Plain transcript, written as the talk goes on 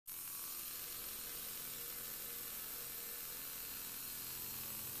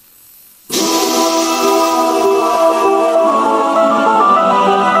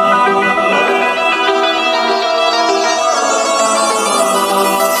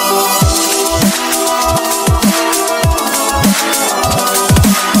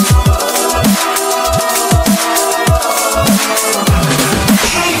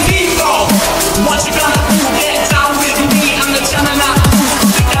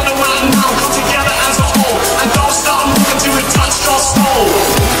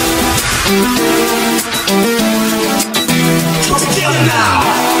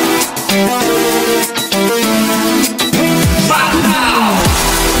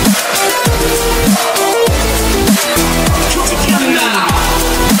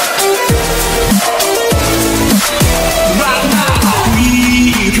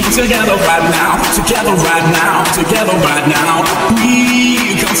together right now, together right now.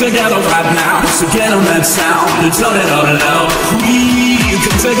 We come together right now, together that sound, and turn it all low. We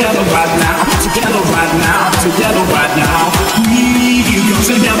come together right now, together right now, together right now. We come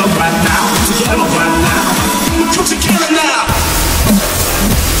together right now, together right now. Come together now.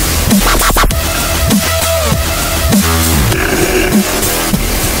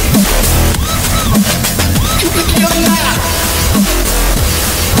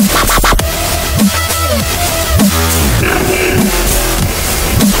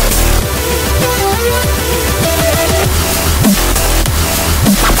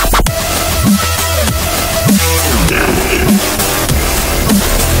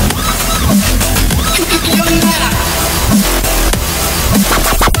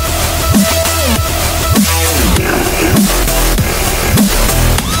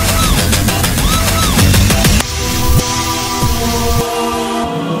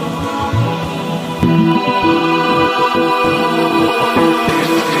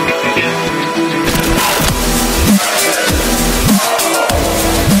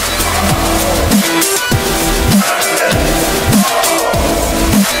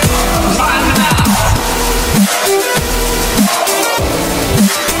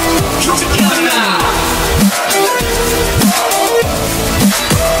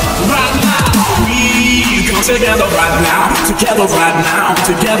 Together right now, together right now,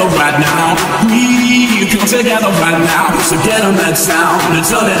 together right now. We come together right now, together that sound, and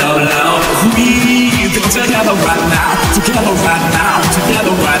turn it all low. We come together right now, together right now,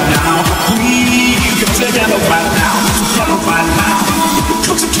 together right now. We come together right now, together right now.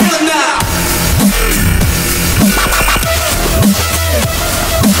 Come together now.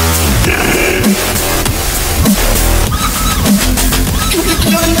 Come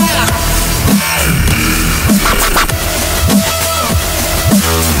together now.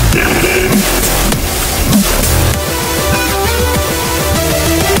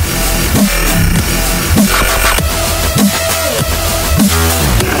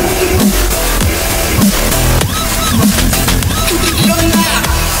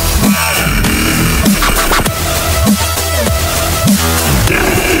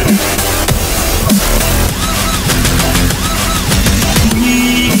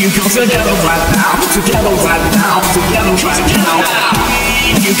 Together right now, together right now, together right now.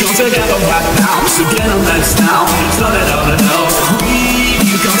 You come together right now, together that sound, turn it all low.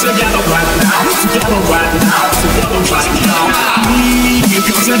 You come together right now, together right now, together right now. You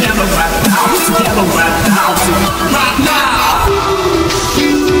come together right